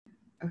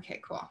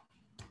Okay, cool.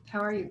 How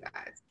are you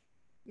guys?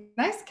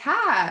 Nice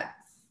cats.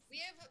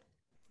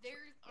 There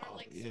are Oh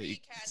like yeah, you three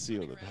can cats see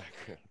on running the around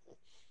here. background.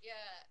 Yeah,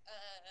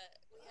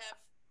 we have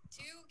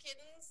two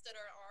kittens that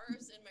are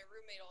ours, and my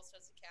roommate also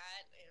has a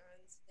cat,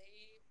 and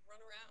they run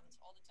around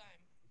all the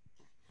time.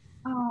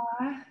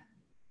 Aw,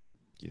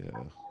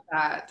 Yeah.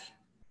 that.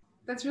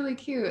 That's really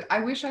cute. I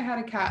wish I had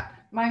a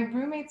cat. My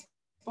roommate's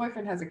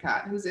boyfriend has a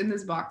cat who's in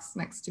this box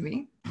next to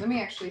me. Let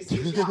me actually see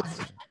if she wants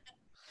to.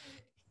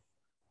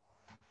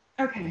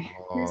 Okay,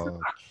 here's the Oh,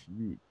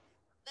 cute.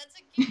 That's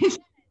a cute cat.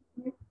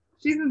 box.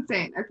 She's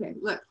insane. Okay,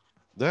 look.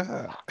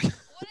 Ah. What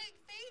a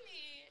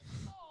baby!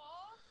 Aww.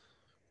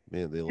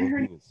 Man, they I love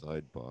heard being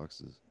inside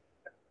boxes.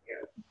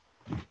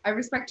 I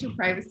respect her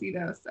privacy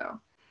though, so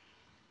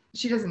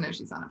she doesn't know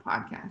she's on a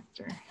podcast.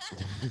 Or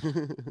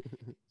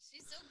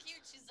She's so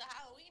cute. She's a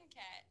Halloween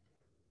cat.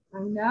 I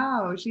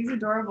know she's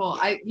adorable.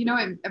 At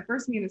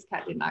first me and this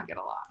cat did not get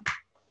along,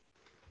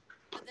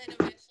 But then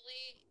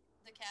eventually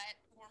the cat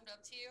warmed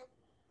up to you.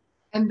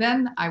 and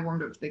then I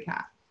warmed up to the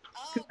cat.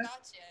 Oh,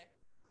 gotcha.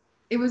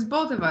 It was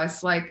both of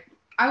us. Like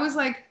I was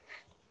like,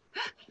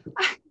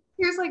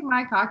 here's like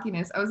my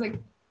cockiness. I was like,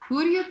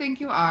 who do you think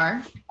you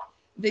are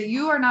that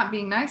you are not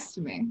being nice to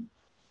me?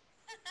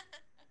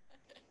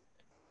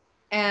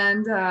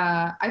 And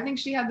I think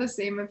she had the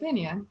same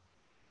opinion.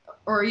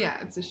 Or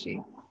yeah, it's a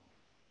she.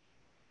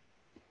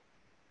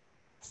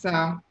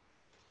 So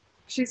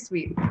she's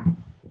sweet.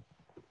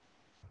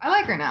 I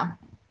like her now.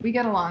 We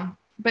get along.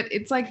 But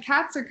it's like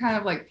cats are kind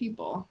of like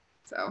people.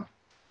 So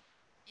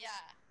Yeah.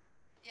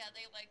 Yeah,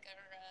 they like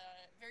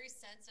are very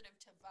sensitive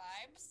to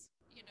vibes,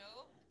 you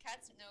know?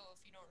 Cats know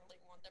if you don't really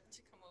want them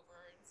to come over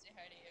and say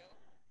hi to you.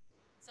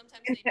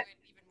 Sometimes they do it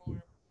even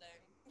more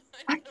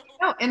than I I don't know.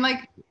 don't know. And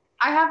like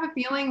I have a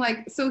feeling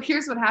like so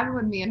here's what happened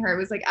with me and her. It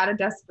was like out of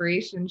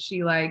desperation,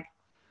 she like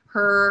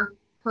her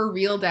her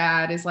real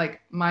dad is like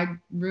my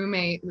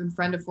roommate and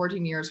friend of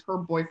 14 years, her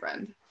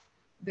boyfriend.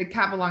 The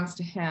cat belongs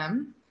to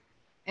him.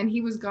 And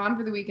he was gone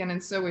for the weekend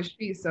and so was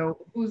she. So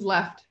who's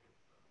left?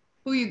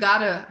 Who do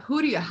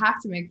you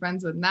have to make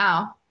friends with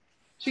now?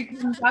 She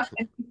comes up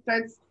and she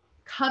starts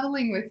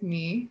cuddling with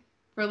me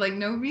for like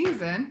no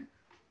reason.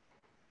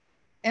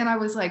 And I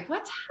was like,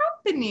 what's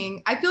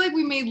happening? I feel like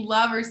we made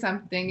love or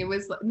something. It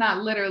was not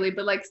literally,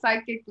 but like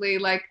psychically,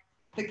 like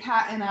the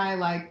cat and I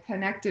like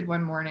connected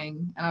one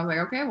morning. And I was like,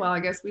 okay, well, I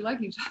guess we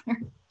like each other.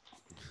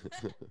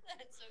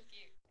 That's so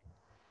cute.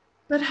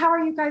 But how are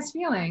you guys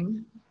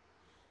feeling?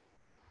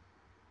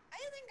 I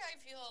think I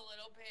feel a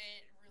little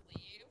bit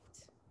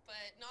relieved,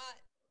 but not,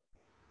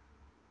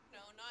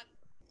 not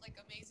like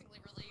amazingly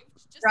relieved,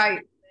 just a Right.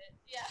 little bit.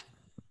 Yeah.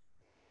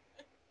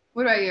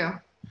 What about you?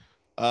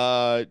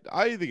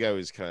 I think I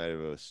was kind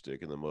of a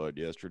stick in the mud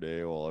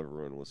yesterday while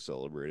everyone was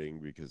celebrating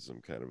because I'm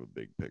kind of a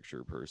big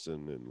picture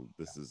person, and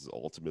this is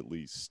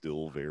ultimately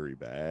still very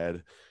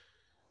bad.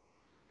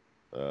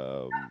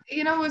 Um,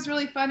 What was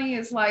really funny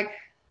is like,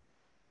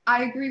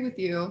 I agree with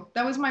you.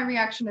 That was my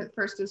reaction at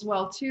first as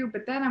well too.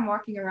 But then I'm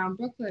walking around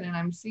Brooklyn and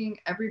I'm seeing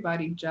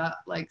everybody just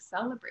like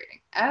celebrating.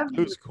 it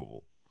was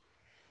cool.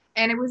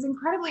 And it was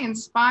incredibly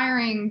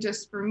inspiring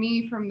just for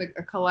me from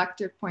a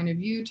collective point of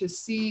view to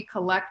see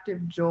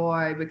collective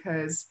joy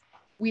because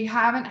we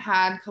haven't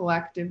had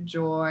collective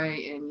joy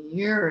in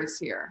years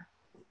here.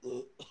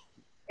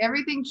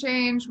 Everything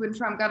changed when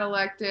Trump got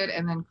elected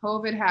and then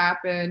COVID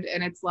happened.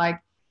 And it's like,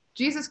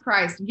 Jesus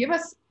Christ, give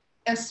us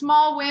a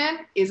small win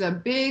is a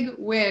big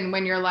win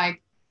when you're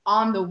like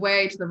on the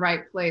way to the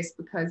right place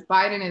because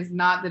Biden is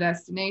not the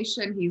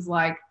destination. He's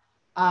like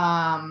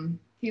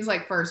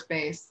first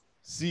base.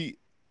 See,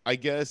 I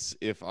guess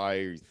if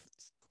I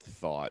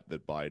thought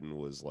that Biden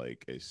was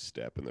like a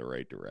step in the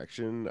right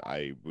direction,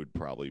 I would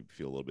probably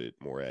feel a little bit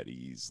more at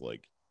ease,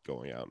 like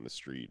going out in the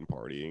street and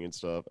partying and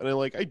stuff. And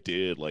I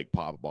did like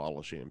pop a bottle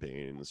of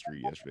champagne in the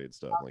street yesterday and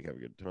stuff, and, like have a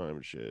good time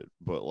and shit.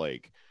 But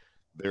like,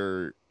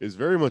 there is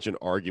very much an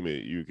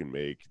argument you can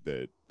make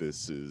that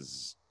this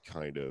is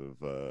kind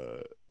of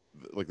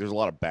like there's a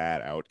lot of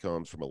bad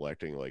outcomes from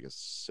electing like a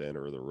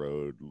center of the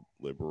road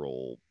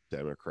liberal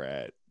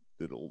Democrat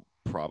that'll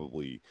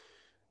probably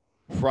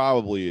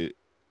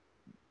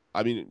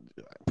I mean,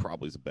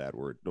 probably is a bad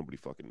word. Nobody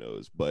fucking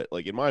knows. But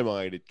like in my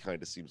mind, it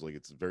kind of seems like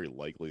it's very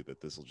likely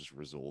that this will just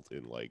result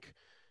in like,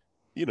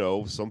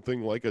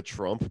 something like a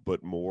Trump,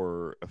 but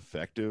more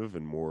effective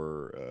and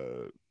more,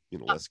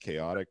 less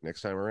chaotic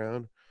next time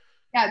around.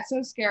 Yeah, it's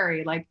so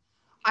scary. Like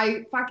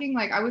I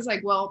was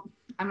like, well,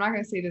 I'm not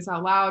gonna say this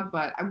out loud,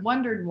 but I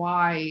wondered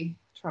why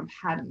Trump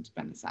hadn't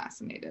been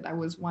assassinated. I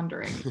was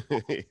wondering.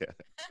 Yeah.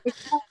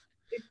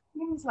 It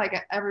seems like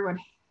everyone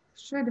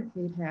should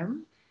hate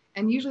him,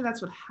 and usually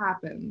that's what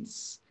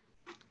happens.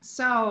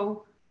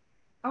 So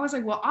I was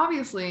like, well,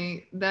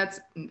 obviously that's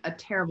a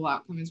terrible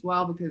outcome as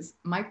well because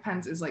Mike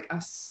Pence is like a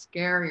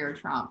scarier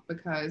Trump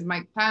because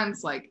Mike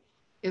Pence like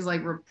is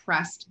like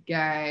repressed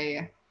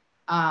gay,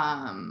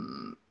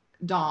 um,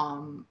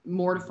 dom,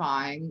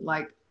 mortifying.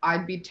 Like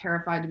I'd be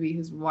terrified to be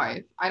his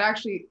wife. I'd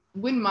actually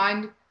wouldn't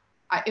mind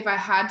if I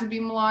had to be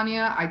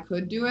Melania, I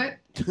could do it.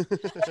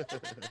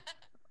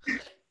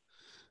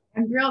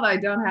 thrilled I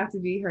don't have to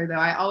be her though.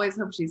 I always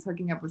hope she's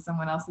hooking up with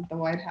someone else at the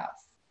White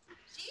House.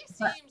 She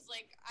But seems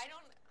like I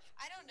don't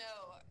know.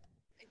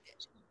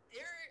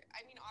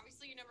 I mean,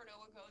 obviously you never know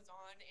what goes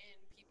on in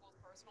people's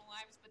personal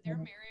lives, but their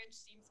marriage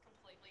seems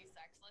completely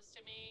sexless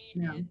to me,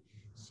 yeah, and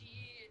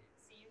she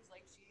seems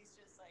like she's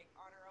just like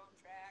on her own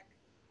track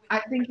with I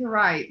think you're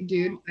right,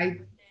 dude. girlfriend with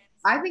kids.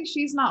 I think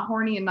she's not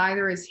horny and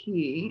neither is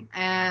he.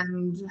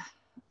 And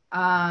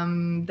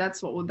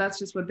that's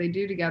just what they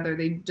do together.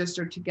 They just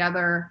are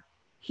together.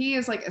 He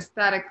is like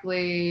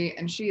aesthetically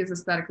and she is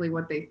aesthetically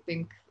what they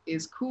think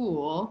is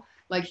cool.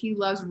 Like he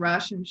loves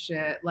Russian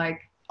shit,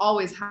 like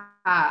always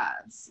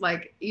has.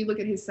 Like you look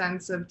at his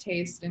sense of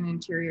taste and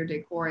interior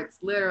decor, it's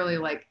literally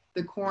like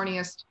the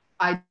corniest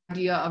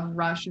idea of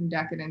Russian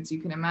decadence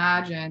you can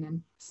imagine.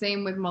 And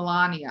same with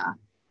Melania.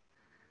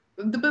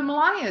 But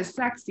Melania is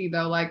sexy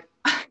though. Like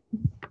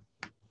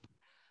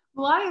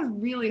Melania is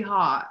really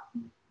hot.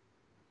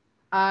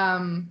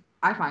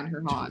 I find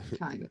her hot,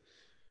 kind of.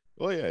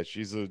 Well, yeah,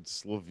 she's a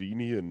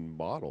Slovenian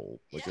model,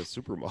 like a Yeah.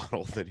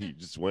 supermodel that he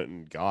just went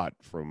and got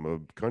from a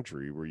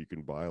country where you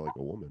can buy like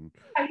a woman.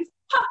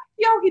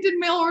 Yo, he did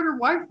mail order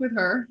wife with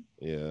her.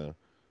 Yeah.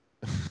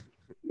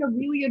 Like a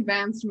really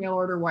advanced mail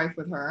order wife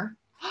with her.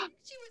 I think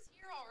she was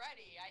here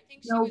already. I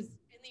think she No, was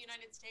in the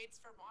United States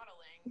for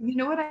modeling. you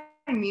know what I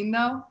mean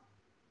though?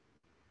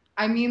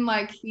 I mean,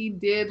 like he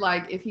did,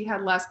 like if he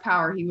had less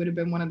power, he would have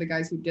been one of the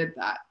guys who did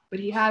that. But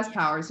he has Yeah.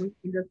 power, so he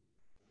can just.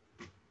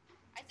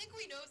 I think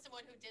we know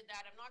someone who did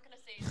that. I'm not gonna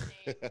say his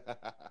name.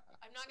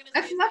 I'm not gonna say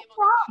That's his not name on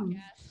the wrong.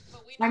 podcast.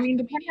 But we know I mean,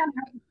 a depending comedian on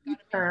how who you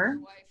got a mail her. order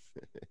wife.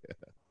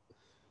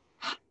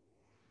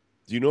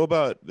 Do you know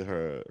about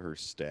her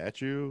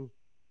statue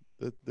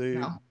that they?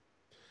 No.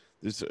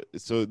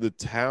 So the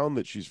town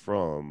that she's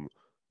from,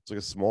 it's like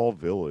a small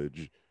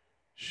village.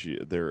 When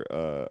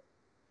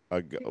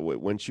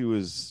she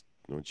was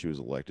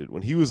elected,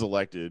 when he was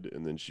elected,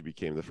 and then she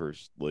became the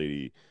first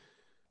lady.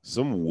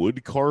 Some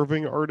wood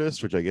carving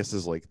artist, which I guess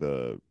is like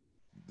the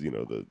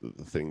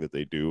thing that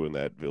they do in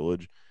that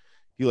village.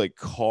 He like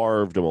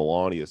carved a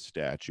Melania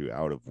statue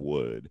out of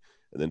wood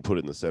and then put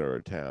it in the center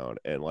of town.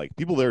 And like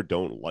people there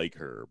don't like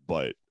her,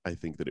 but I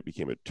think that it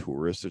became a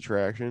tourist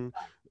attraction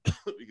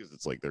because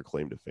it's like their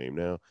claim to fame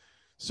now.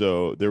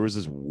 So there was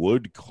this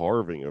wood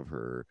carving of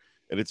her,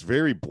 and it's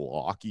very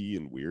blocky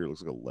and weird. It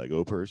looks like a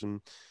Lego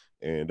person,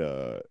 and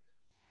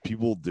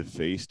people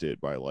defaced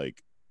it by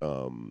like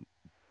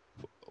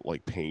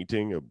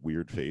painting a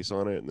weird face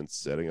on it and then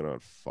setting it on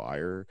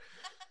fire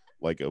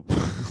like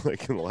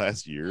like in the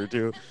last year or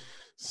two.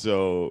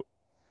 So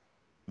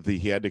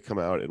he had to come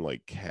out and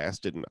like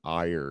cast it in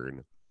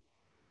iron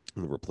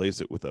and replace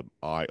it with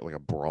like a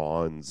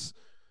bronze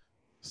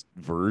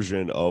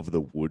version of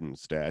the wooden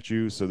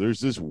statue. So there's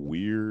this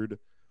weird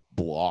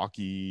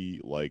blocky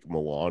like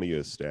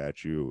Melania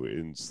statue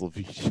in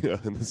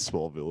Slovenia in this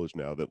small village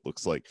now that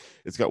looks like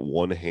it's got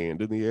one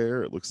hand in the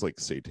air. It looks like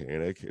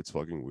satanic. It's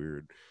fucking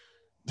weird.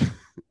 Oh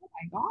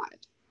my God.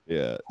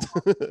 Yeah.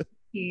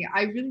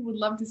 I really would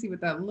love to see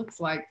what that looks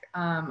like.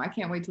 I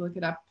can't wait to look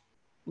it up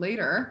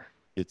later.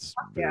 It's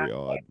very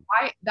odd.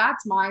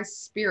 That's my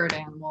spirit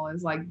animal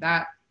is like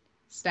that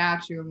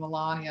statue of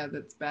Melania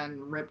that's been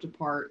ripped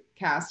apart,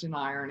 cast in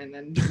iron, and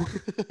then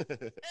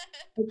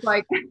it's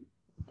like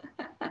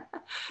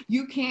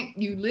you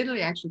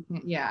literally actually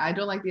can't. Yeah, I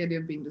don't like the idea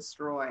of being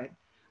destroyed,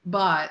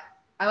 but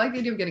I like the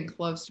idea of getting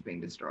close to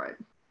being destroyed.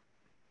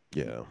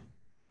 Yeah,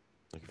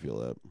 I can feel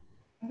that.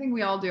 I think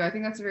we all do. I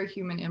think that's a very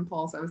human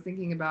impulse. I was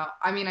thinking about,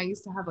 I mean, I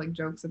used to have like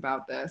jokes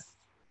about this.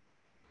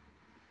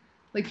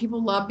 Like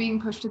people love being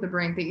pushed to the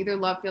brink. They either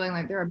love feeling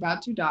like they're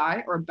about to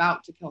die or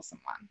about to kill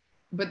someone.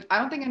 But I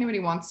don't think anybody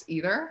wants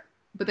either,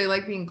 but they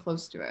like being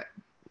close to it.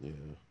 Yeah.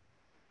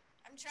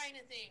 I'm trying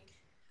to think.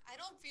 I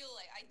don't feel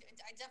like I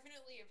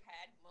definitely have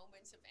had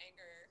moments of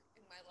anger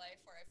in my life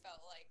where I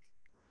felt like,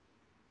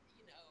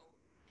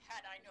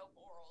 had I no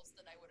morals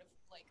that I would have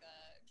like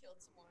killed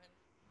someone.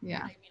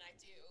 Yeah. I mean, I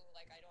do.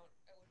 Like I wouldn't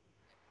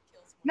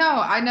kill someone.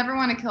 No, I never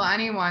want to kill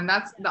anyone.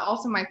 That's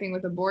also my thing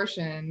with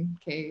abortion,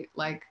 Kate.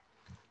 Like,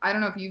 I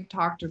don't know if you've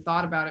talked or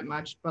thought about it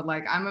much, but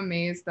like, I'm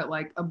amazed that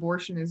like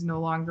abortion is no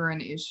longer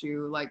an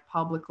issue like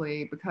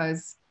publicly,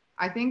 because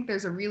I think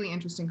there's a really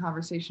interesting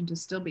conversation to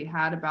still be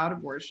had about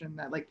abortion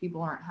that like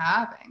people aren't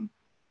having.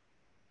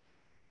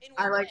 In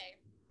what way?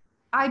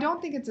 I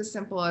don't think it's as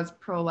simple as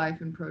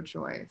pro-life and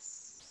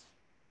pro-choice.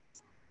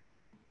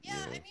 Yeah,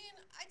 I mean,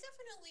 I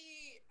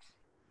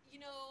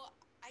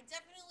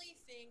definitely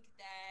think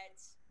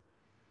that,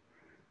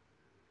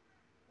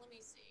 let me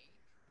see.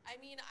 I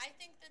mean, I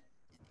think that,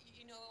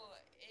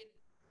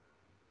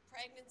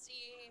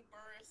 pregnancy,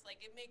 birth, like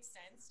it makes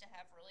sense to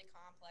have really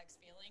complex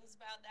feelings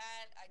about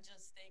that. I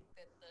just think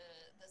that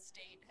the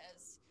state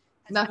has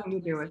nothing to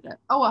do with it.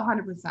 Oh,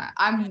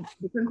 100%.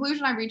 The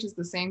conclusion I reach is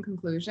the same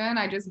conclusion.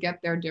 I just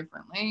get there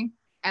differently.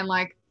 And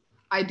like,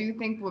 I do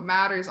think what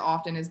matters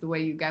often is the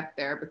way you get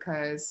there,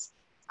 because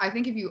I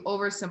think if you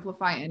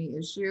oversimplify any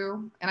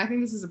issue, and I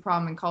think this is a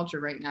problem in culture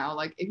right now,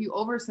 like if you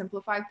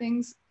oversimplify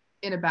things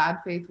in a bad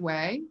faith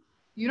way,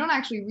 you don't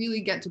actually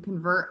really get to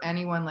convert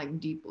anyone like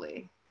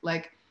deeply.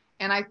 Like,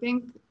 and I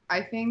think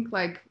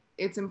like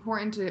it's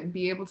important to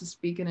be able to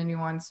speak in a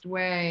nuanced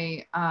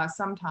way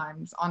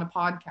sometimes on a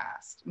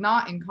podcast,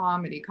 not in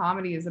comedy.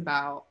 Comedy is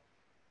about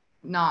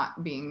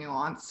not being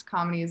nuanced.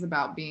 Comedy is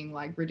about being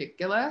like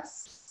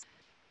ridiculous.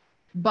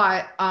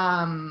 But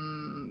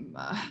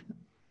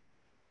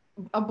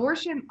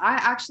abortion, I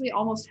actually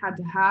almost had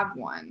to have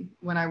one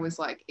when I was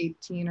like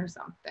 18 or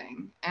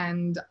something,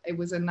 and it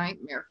was a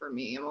nightmare for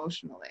me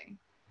emotionally,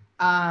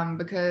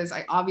 because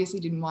I obviously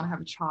didn't want to have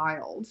a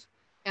child,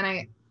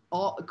 and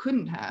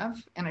couldn't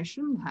have, and I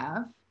shouldn't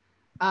have,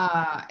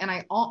 and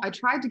I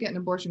tried to get an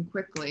abortion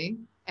quickly,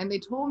 and they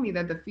told me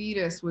that the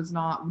fetus was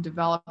not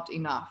developed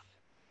enough,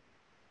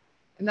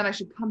 and that I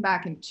should come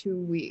back in 2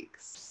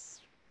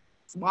 weeks.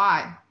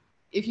 Why?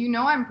 If you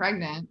know I'm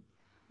pregnant,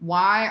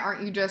 why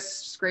aren't you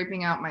just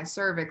scraping out my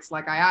cervix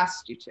like I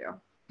asked you to?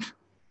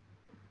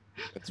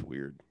 That's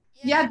weird.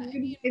 Yeah, Yeah, dude, I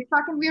mean, it's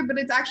fucking weird, but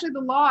it's actually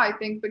the law, I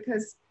think,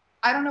 because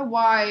I don't know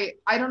why.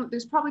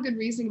 There's probably good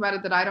reasoning about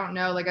it that I don't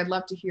know. Like, I'd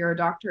love to hear a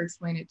doctor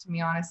explain it to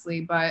me,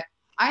 honestly, but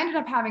I ended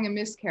up having a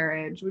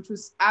miscarriage, which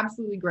was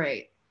absolutely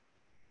great.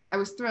 I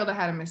was thrilled I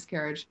had a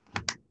miscarriage.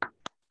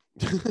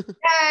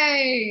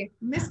 Yay,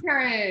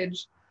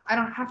 miscarriage. I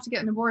don't have to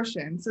get an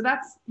abortion. So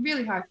that's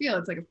really how I feel.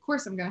 It's like, of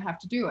course I'm going to have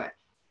to do it,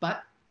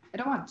 but I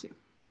don't want to.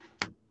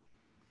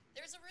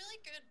 there's a really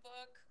good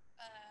book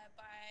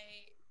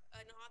by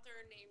an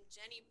author named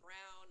Jenny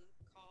Brown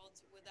called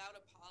Without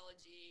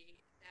Apology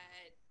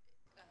that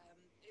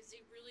is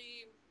a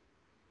really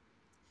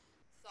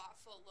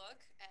thoughtful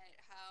look at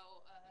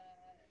how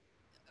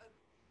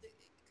the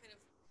kind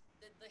of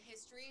the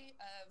history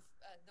of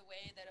the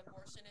way that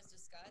abortion is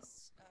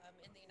discussed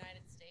in the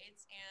United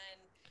States.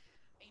 And,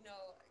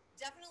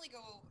 definitely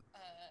go,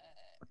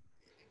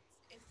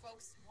 if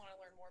folks want to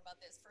learn more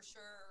about this, for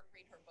sure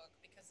read her book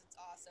because it's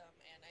awesome.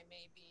 And I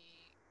may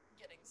be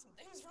getting some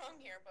things wrong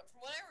here, but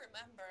from what I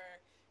remember,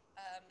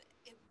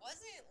 it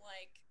wasn't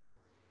like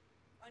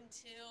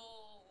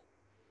until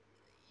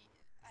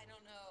I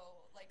don't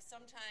know, like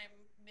sometime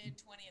mid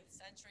 20th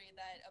century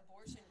that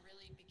abortion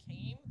really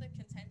became the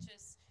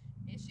contentious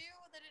issue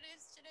that it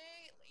is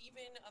today.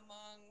 Even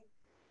among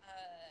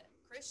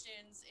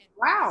Christians, it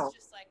was Wow.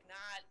 just like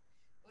not,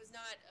 it was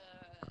not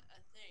a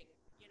thing.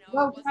 It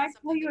Well, can I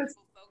wasn't tell something you that a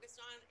people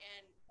focused on,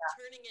 and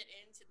turning it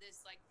into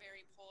this like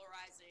very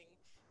polarizing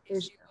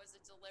issue? issue was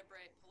a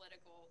deliberate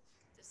political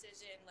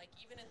decision. Like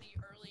even in the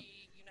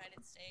early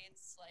United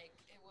States, like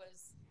it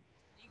was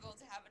legal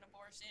to have an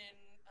abortion.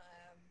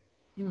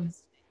 It Hmm.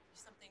 was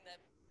something that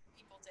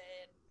people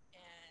did,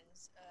 and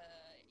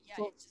yeah,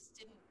 Well, it just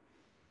didn't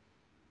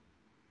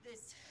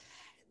this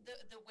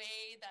the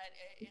way that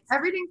it's kind of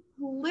everything's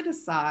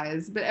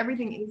politicized, but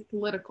everything is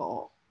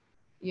political,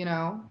 you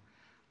know?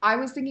 I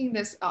was thinking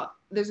this,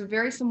 there's a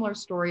very similar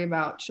story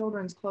about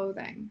children's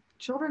clothing.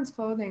 Children's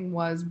clothing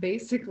was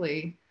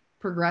basically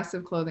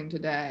progressive clothing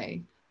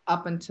today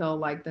up until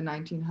like the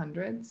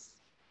 1900s.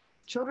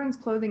 Children's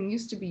clothing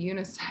used to be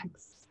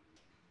unisex.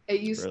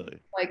 It used to be Really?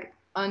 like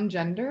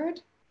ungendered.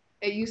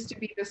 It used to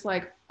be just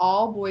like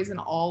all boys and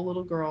all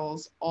little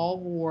girls all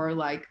wore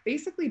like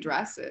basically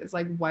dresses,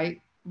 like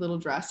white little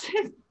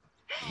dresses.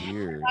 aw.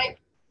 Weird. Like,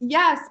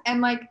 yes.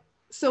 And like,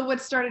 so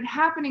what started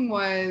happening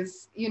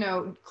was,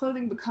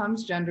 clothing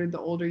becomes gendered the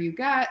older you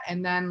get.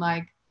 And then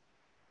like,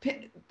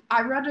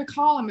 I read a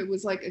column, it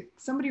was like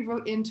somebody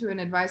wrote into an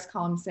advice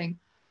column saying,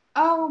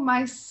 oh,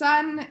 my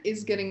son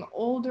is getting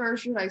older.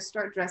 Should I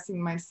start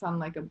dressing my son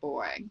like a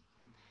boy?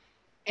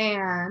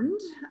 And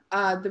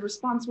the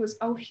response was,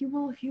 oh, he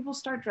will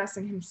start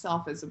dressing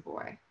himself as a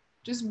boy.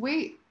 Just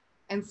wait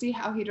and see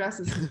how he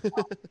dresses.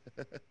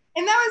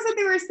 And that was what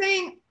they were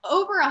saying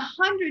over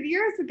 100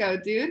 years ago,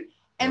 dude.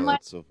 And Oh, like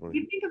that's so funny.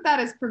 you think of that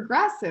as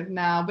progressive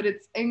now, but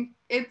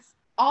it's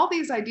all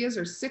these ideas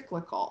are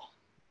cyclical.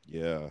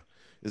 Yeah.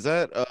 Is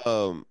that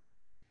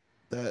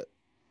that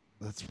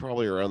that's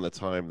probably around the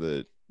time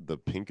that the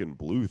pink and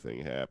blue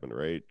thing happened,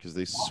 right? Because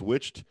they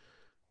switched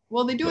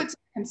Well, they do the it so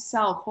they can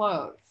sell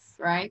clothes,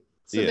 right?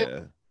 So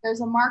yeah,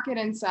 there's a market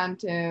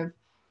incentive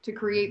to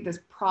create this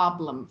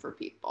problem for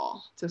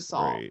people to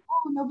solve. right.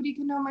 Oh, nobody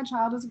can know my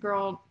child is a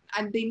girl,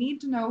 and they need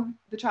to know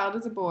the child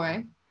is a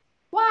boy.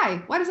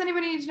 Why? Why does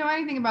anybody need to know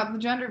anything about the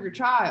gender of your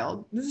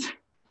child?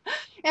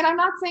 And I'm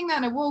not saying that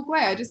in a woke way.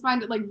 I just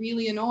find it like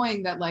really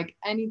annoying that like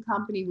any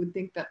company would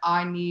think that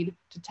I need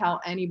to tell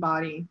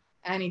anybody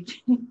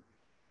anything.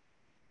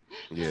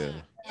 Yeah.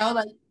 Yeah,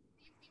 Like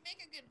you make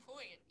a good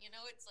point.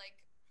 It's like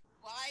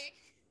why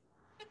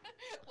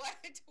why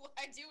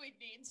do we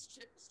need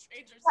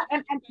strangers to know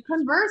and your fetish?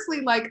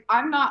 conversely, like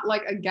I'm not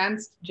like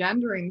against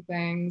gendering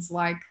things.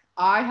 Like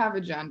I have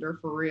a gender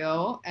for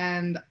real,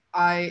 and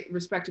I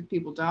respect if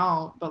people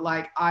don't, but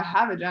like I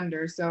have a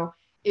gender. So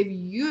if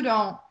you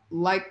don't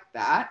like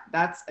that,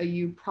 that's a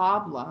you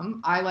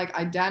problem. I like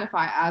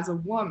identify as a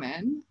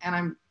woman and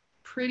I'm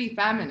pretty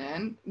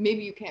feminine.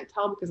 Maybe you can't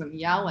tell because I'm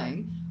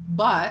yelling,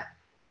 but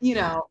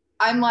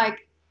I'm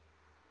like,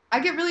 I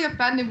get really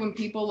offended when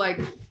people like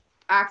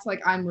act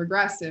like I'm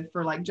regressive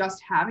for like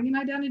just having an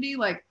identity.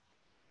 Like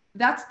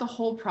that's the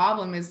whole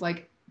problem is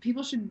like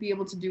people should be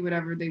able to do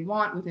whatever they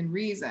want within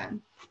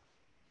reason.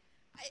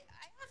 I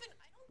don't think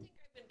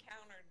I've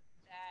encountered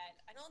that.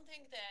 I don't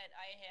think that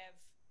I have.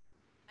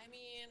 I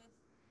mean,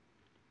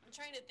 I'm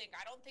trying to think.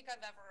 I don't think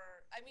I've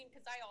ever. I mean,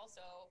 because I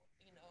also,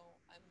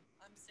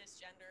 I'm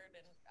cisgendered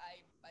and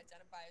I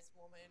identify as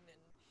woman, and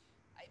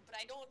but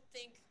I don't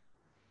think.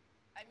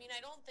 I mean,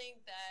 I don't think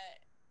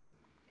that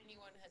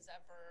anyone has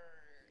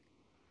ever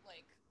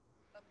like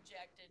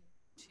objected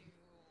to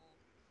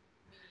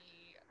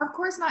me Of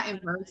course, not in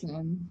identifying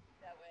person.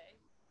 that way.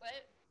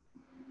 But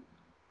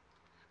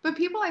But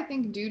people, I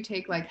think, do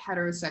take like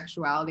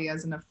heterosexuality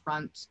as an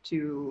affront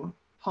to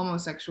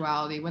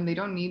homosexuality when they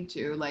don't need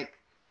to, like,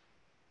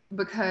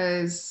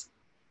 because,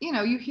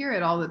 you hear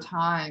it all the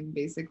time,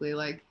 basically,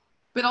 like,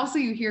 but also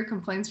you hear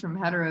complaints from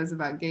heteros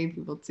about gay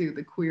people too,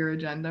 the queer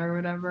agenda or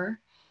whatever.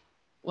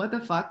 What the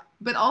fuck?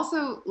 But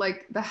also,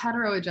 like, the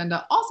hetero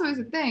agenda also is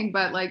a thing,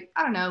 but like,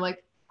 I don't know,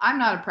 like, I'm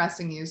not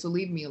oppressing you, so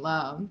leave me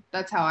alone.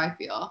 That's how I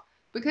feel.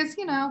 Because,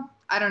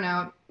 I don't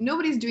know,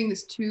 nobody's doing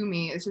this to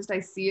me. It's just I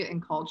see it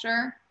in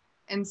culture.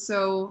 And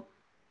so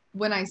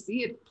when I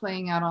see it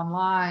playing out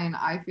online,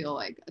 I feel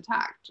like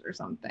attacked or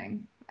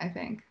something, I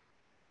think.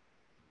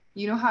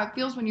 You know how it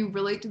feels when you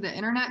relate to the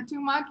internet too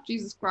much?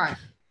 Jesus Christ.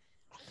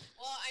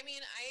 well, I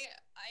mean,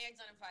 I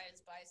identify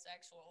as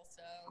bisexual,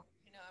 so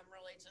I'm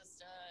really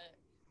just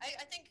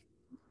I think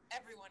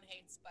everyone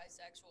hates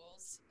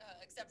bisexuals,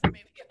 except for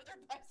maybe other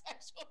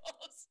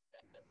bisexuals.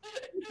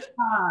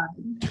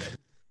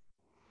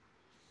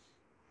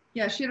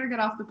 Yeah, shit or get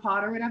off the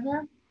pot or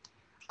whatever.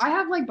 I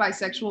have like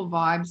bisexual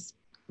vibes,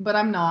 but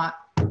I'm not.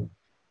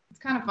 It's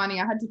kind of funny.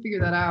 I had to figure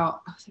that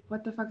out. I was like,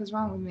 what the fuck is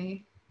wrong with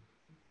me?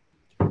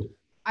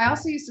 I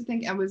also used to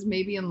think I was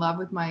maybe in love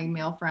with my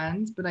male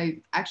friends, but I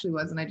actually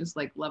wasn't. I just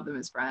like love them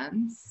as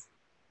friends.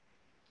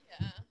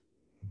 Yeah,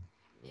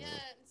 yeah.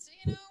 So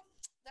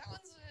that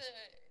one's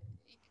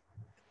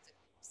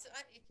so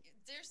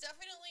there's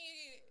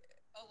definitely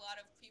a lot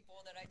of people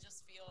that I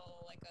just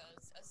feel like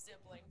a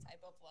sibling type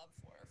of love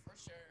for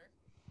sure.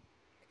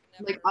 I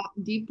could Like never.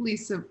 deeply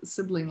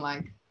sibling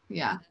like.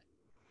 Yeah.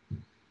 Yeah.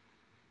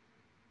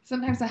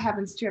 Sometimes that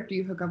happens too after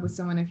you hook up with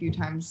someone a few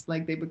times,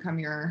 like they become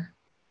your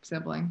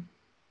sibling.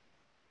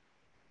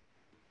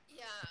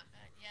 Yeah,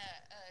 yeah.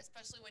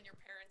 Especially when your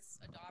parents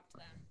adopt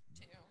them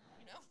too.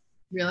 You know?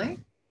 Really?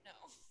 No.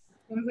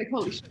 I was like,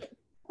 holy shit.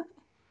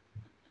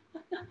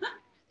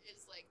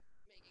 Is like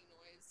making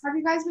noise. Have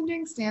you guys been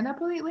doing stand up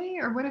lately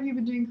or what have you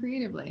been doing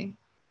creatively?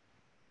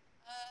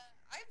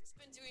 I've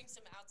been doing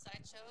some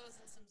outside shows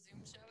and some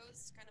Zoom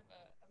shows, kind of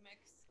a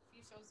mix. A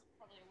few shows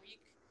probably a week.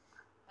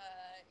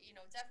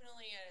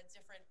 Definitely at a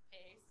different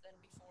pace than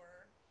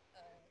before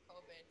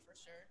COVID for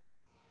sure.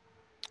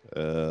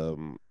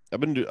 I've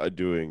been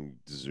doing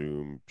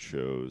Zoom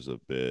shows a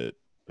bit.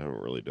 I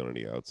haven't really done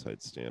any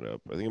outside stand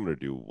up. I think I'm gonna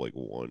do like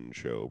one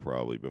show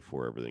probably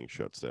before everything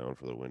shuts down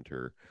for the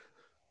winter.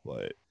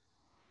 But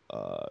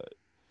uh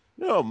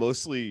no,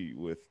 mostly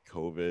with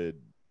COVID,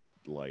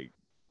 like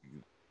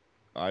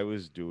I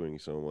was doing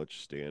so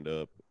much stand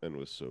up and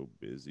was so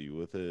busy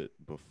with it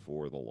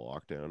before the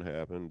lockdown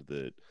happened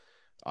that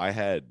I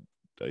had,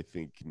 I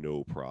think,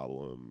 no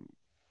problem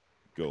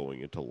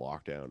going into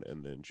lockdown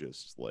and then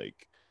just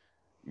like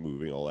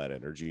moving all that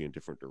energy in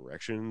different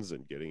directions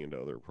and getting into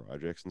other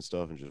projects and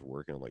stuff and just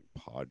working on like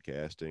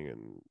podcasting and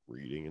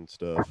reading and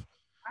stuff.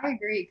 I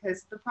agree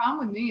because the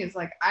problem with me is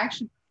like I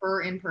actually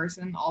prefer in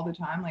person all the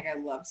time. Like I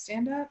love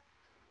stand up,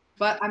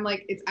 but I'm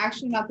like it's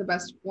actually not the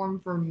best form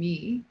for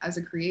me as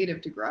a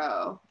creative to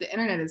grow. The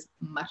internet is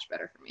much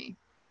better for me.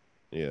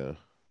 Yeah.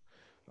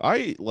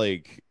 I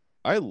like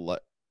I le-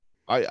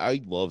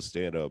 I love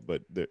stand up,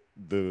 but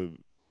the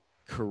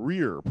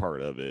career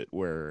part of it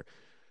where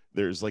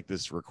there's like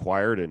this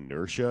required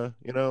inertia,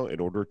 in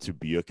order to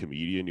be a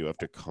comedian, you have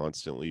to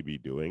constantly be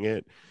doing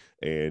it.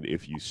 And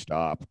if you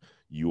stop,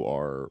 you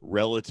are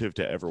relative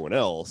to everyone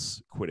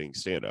else quitting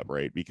stand up,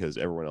 right? Because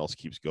everyone else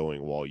keeps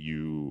going while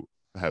you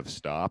have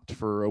stopped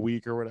for a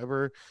week or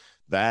whatever.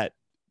 That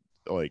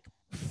like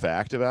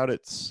fact about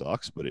it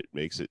sucks, but it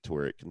makes it to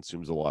where it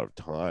consumes a lot of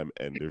time,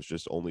 and there's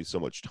just only so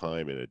much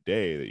time in a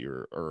day that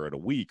you're, or in a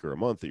week or a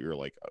month, that you're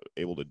like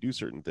able to do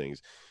certain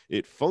things.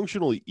 It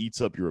functionally eats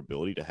up your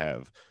ability to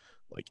have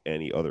like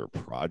any other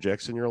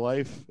projects in your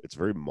life. It's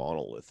very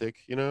monolithic,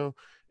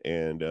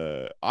 and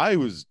I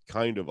was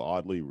kind of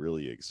oddly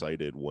really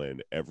excited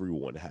when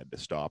everyone had to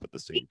stop at the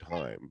same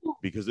time,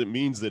 because it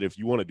means that if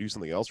you want to do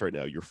something else right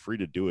now, you're free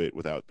to do it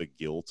without the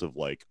guilt of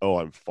like, oh,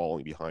 I'm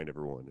falling behind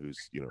everyone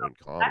who's, in That's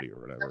comedy or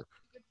whatever.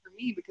 good for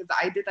me because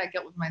I did that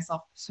guilt with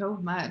myself so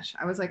much.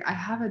 I was like, I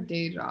have a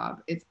day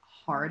job. It's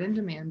hard and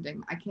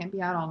demanding. I can't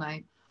be out all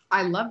night.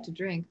 I love to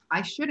drink.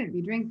 I shouldn't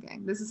be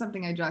drinking. This is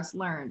something I just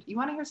learned. You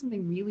want to hear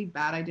something really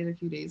bad I did a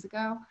few days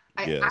ago?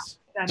 I Yes.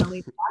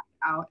 accidentally walked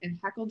out and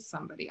heckled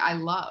somebody I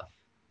love.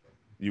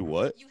 You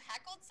what? You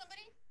heckled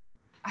somebody?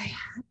 I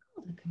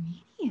heckled a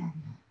comedian.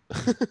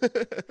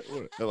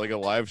 What, like a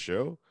live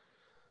show?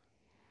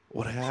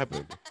 What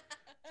happened?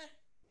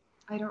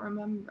 I don't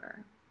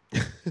remember. I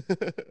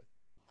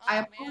Oh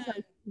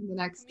apologize man, the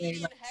next day.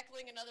 comedian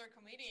heckling another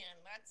comedian.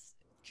 That's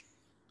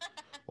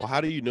Well,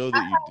 how do you know that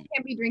That's you? why I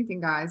can't be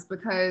drinking, guys,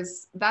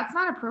 because that's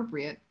not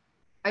appropriate.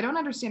 I don't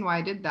understand why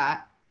I did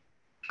that.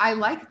 I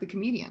like the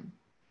comedian.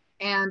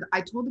 And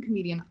I told the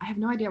comedian, I have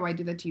no idea why I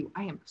did that to you.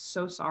 I am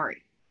so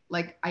sorry.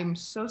 Like, I'm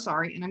so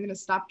sorry. And I'm going to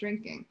stop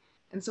drinking.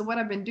 And so, what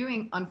I've been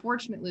doing,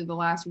 unfortunately, the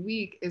last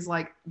week is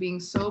like being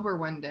sober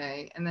one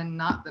day and then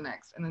not the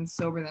next, and then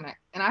sober the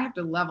next. And I have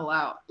to level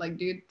out. Like,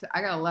 dude,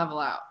 I got to level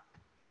out.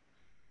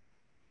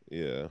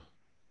 Yeah.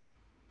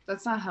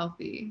 That's not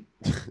healthy.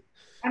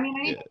 I mean,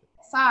 I need Yeah. to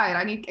decide.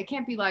 I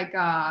can't be like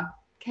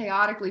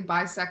chaotically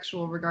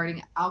bisexual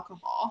regarding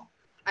alcohol.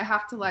 I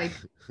have to like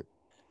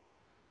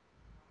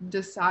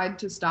decide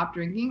to stop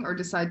drinking or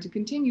decide to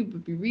continue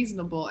but be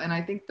reasonable, and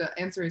I think the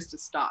answer is to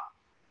stop.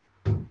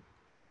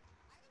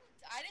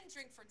 I didn't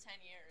drink for 10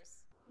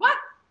 years. What?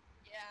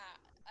 Yeah,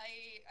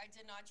 I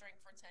did not drink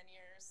for 10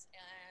 years,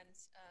 and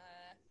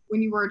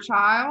When you were a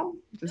child?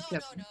 Just no,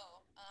 no, kidding. no.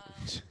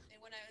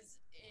 And when I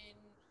was in,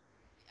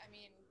 I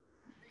mean,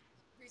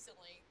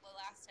 recently, the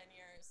last 10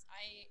 years,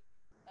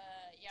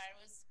 yeah,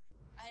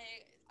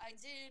 I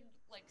did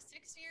like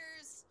 6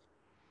 years,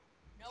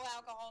 no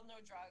alcohol, no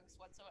drugs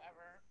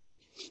whatsoever.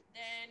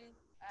 Then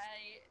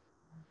I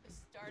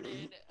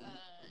started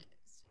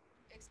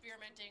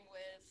experimenting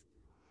with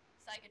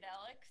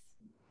psychedelics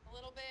a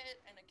little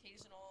bit and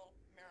occasional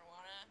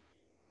marijuana.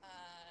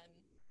 Um,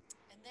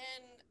 and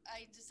then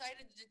I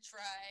decided to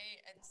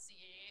try and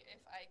see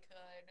if I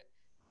could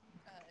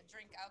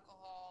drink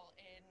alcohol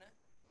in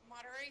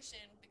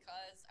moderation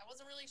because I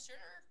wasn't really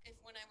sure if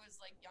when I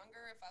was like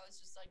younger, if I was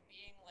just like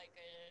being like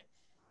a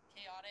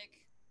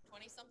chaotic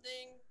 20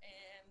 something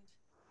and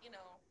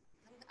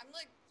I'm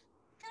like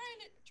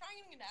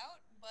trying it out,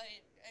 but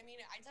I mean,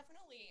 I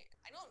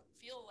don't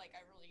feel like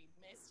I really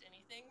missed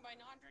anything by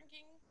not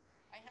drinking.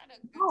 I had a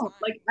good Oh, time.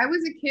 like I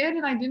was a kid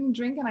and I didn't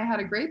drink and I had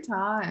a great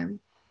time.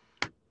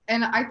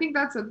 And I think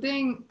that's a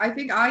thing. I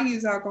think I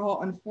use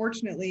alcohol,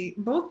 unfortunately,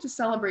 both to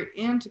celebrate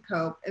and to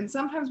cope. And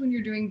sometimes when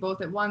you're doing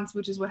both at once,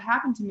 which is what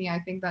happened to me, I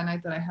think that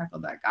night that I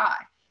heckled that guy,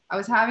 I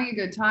was having a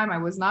good time. I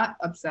was not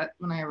upset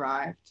when I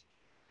arrived.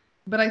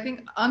 But I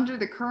think under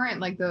the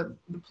current, like the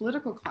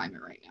political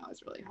climate right now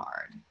is really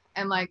hard.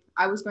 And like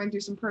I was going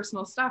through some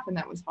personal stuff and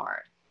that was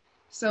hard.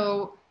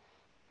 So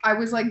I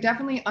was like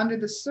definitely under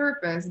the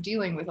surface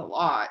dealing with a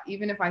lot.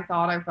 Even if I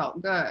thought I felt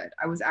good,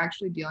 I was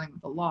actually dealing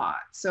with a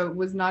lot. So it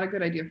was not a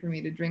good idea for me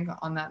to drink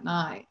on that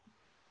night.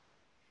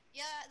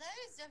 Yeah, that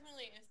is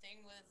definitely a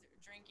thing with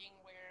drinking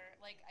where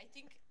like I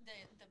think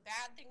the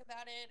bad thing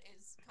about it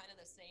is kind of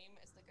the same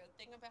as the good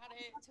thing about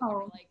it to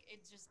where Oh, like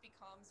it just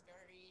becomes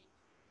very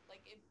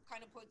like it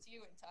kind of puts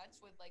you in touch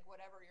with like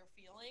whatever you're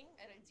feeling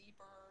at a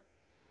deeper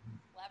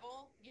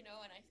level,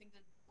 and I think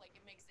that like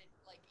it makes it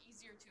like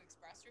easier to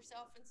express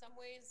yourself in some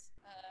ways.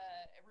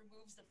 It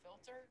removes the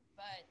filter,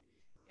 but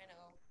you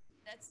know,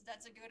 that's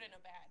a good and a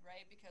bad,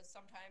 right? Because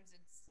sometimes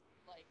it's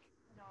like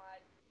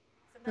not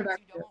sometimes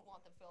you productive. don't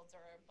want the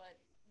filter, but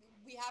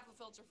we have a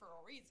filter for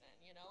a reason.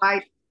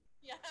 I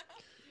Yeah.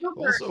 filter.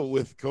 Also,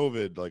 with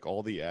COVID, like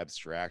all the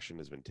abstraction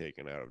has been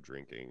taken out of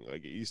drinking.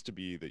 Like it used to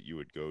be that you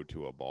would go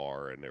to a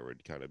bar and there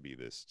would kind of be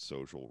this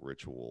social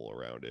ritual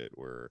around it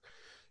where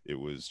it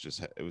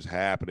was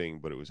happening,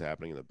 but it was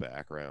happening in the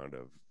background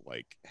of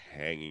like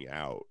hanging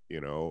out,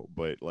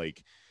 But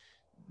like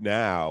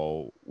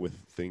now, with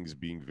things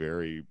being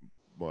very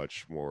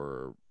much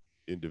more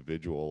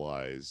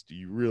individualized,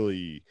 you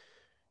really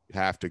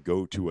have to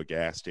go to a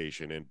gas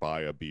station and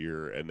buy a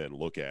beer and then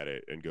look at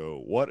it and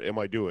go, what am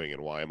I doing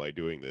and why am I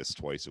doing this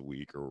twice a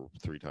week or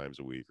 3 times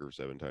a week or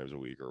 7 times a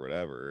week or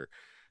whatever?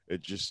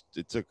 It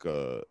took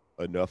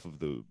enough of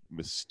the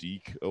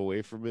mystique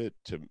away from it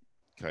to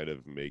kind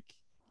of make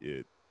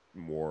it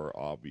more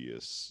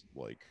obvious,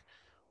 like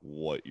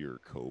what you're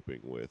coping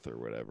with or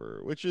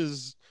whatever, which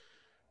is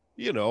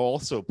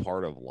also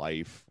part of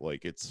life.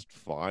 Like it's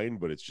fine,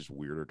 but it's just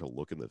weirder to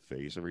look in the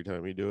face every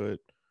time you do it.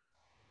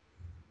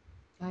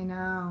 I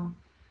know.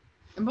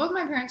 And both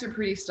my parents are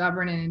pretty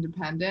stubborn and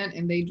independent,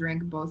 and they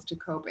drink both to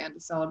cope and to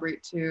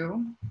celebrate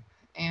too.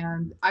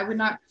 And I would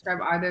not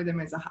describe either of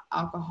them as an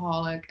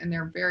alcoholic, and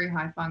they're very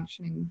high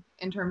functioning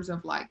in terms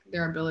of like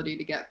their ability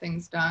to get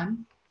things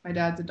done. My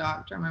dad's a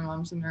doctor, my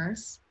mom's a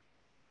nurse.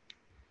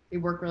 They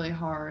work really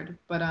hard,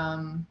 but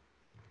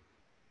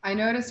I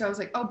noticed I was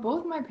like, oh,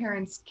 both my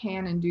parents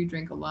can and do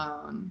drink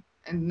alone,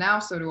 and now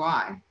so do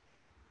I.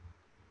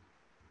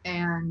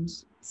 And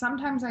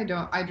sometimes I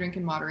don't. I drink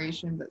in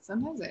moderation, but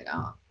sometimes I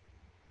don't.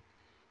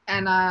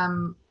 And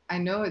I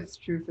know it's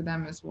true for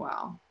them as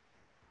well.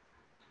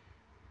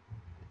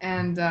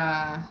 And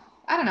I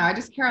don't know. I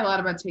just care a lot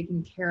about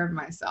taking care of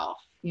myself.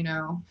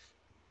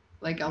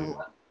 Like Yeah.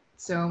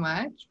 so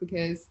much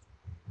because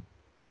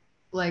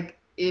like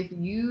if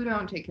you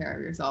don't take care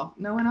of yourself,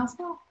 no one else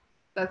will.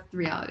 That's the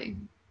reality.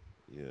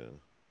 Yeah.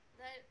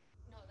 That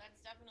no,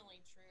 that's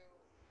definitely true.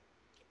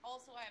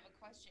 Also, I have a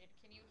question.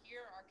 Can you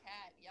hear our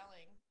cat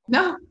yelling or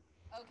No,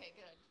 okay,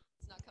 good.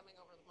 It's not coming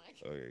over the mic.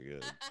 Okay,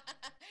 good.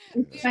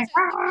 Like,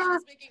 "Ah!" Lucy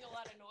was making a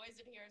lot of noise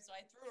in here, so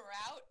I threw her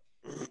out.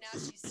 And now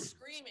she's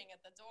screaming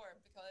at the door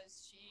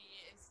because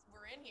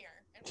we're in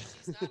here and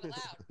she's not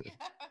allowed.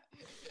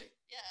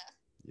 Yeah.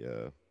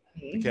 Yeah.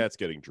 The cat's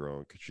getting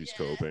drunk. She's Yeah.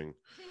 coping.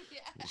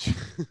 Yeah.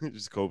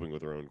 She's coping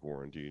with her own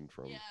quarantine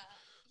from Yeah.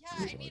 Yeah.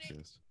 the I mean,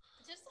 podcast.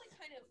 just like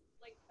kind of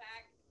like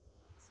back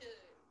to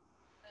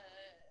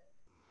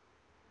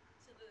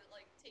the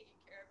like taking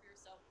care of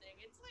yourself thing.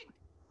 It's like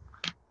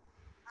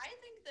I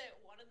think that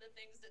one of the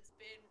things that's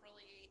been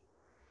really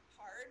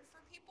hard for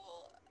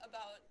people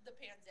about the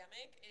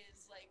pandemic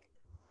is like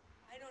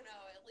I don't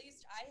know, at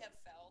least I have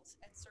felt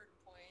at certain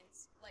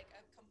points like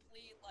a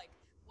complete like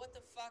what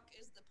the fuck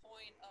is the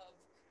point of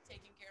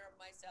taking care of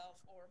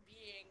myself or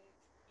being,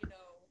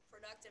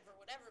 productive or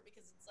whatever,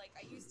 because it's like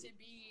I used to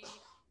be,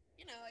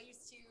 I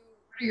used to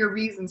What are your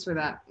reasons for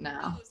that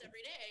now? clothes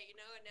every day, and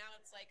now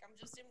it's like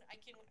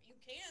you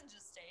can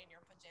just stay in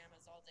your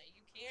pajamas all day.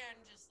 You can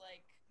just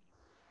like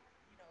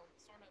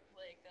sort of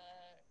like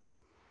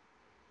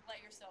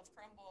let yourself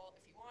crumble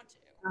if you want to.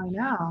 I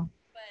know.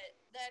 But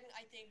then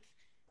I think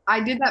I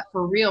did that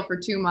for real for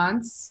 2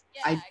 months.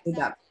 Yeah, I did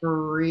that exactly.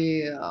 for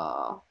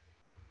real.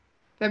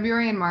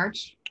 February and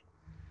March.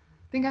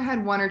 I think I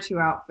had 1 or 2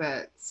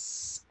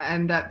 outfits,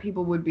 and that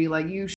people would be like, "You